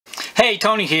Hey,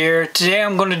 Tony here. Today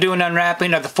I'm going to do an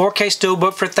unwrapping of the 4K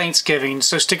Steelbook for Thanksgiving,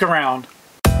 so stick around.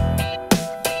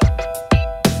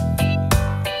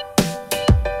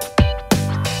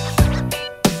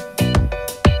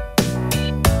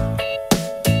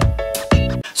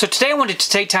 So today I wanted to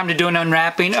take time to do an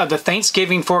unwrapping of the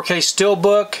Thanksgiving 4K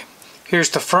Steelbook.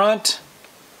 Here's the front,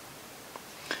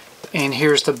 and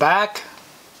here's the back.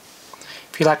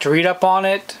 If you'd like to read up on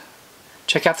it,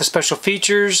 check out the special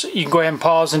features, you can go ahead and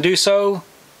pause and do so.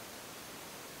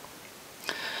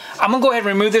 I'm going to go ahead and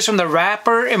remove this from the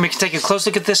wrapper and we can take a close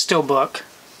look at this Steelbook.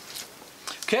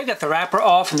 Okay, I got the wrapper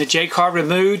off and the J card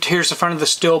removed. Here's the front of the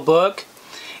Steelbook.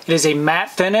 It is a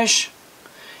matte finish.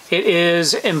 It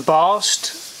is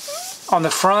embossed on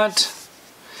the front.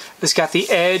 It's got the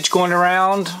edge going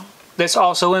around that's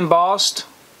also embossed.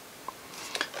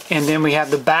 And then we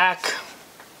have the back.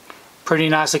 Pretty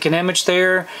nice looking image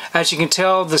there. As you can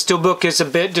tell, the Steelbook is a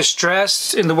bit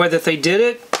distressed in the way that they did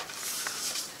it.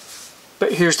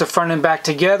 But here's the front and back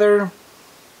together.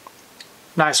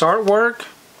 Nice artwork.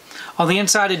 On the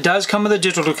inside it does come with a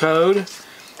digital code.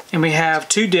 And we have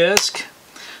 2 discs.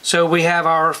 So we have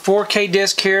our 4K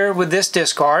disc here with this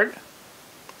disc art.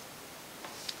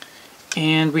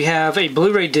 And we have a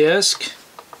Blu-ray disc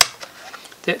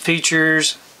that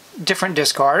features different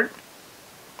disc art.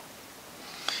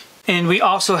 And we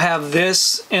also have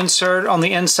this insert on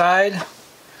the inside,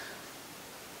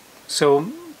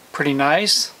 so pretty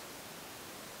nice.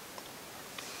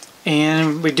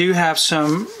 And we do have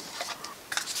some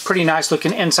pretty nice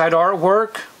looking inside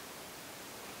artwork.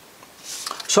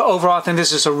 So overall I think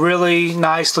this is a really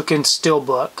nice looking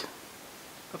Steelbook.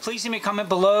 But please leave me a comment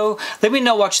below. Let me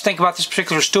know what you think about this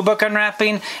particular Steelbook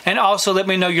unwrapping, and also let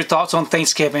me know your thoughts on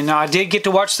Thanksgiving. Now I did get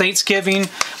to watch Thanksgiving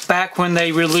back when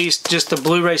they released just the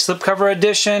Blu-ray Slipcover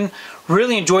edition.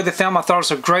 Really enjoyed the film. I thought it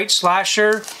was a great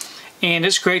slasher, and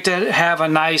it's great to have a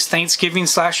nice Thanksgiving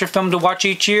slasher film to watch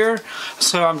each year.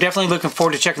 So I'm definitely looking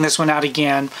forward to checking this one out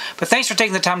again. But thanks for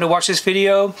taking the time to watch this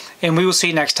video, and we will see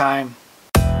you next time.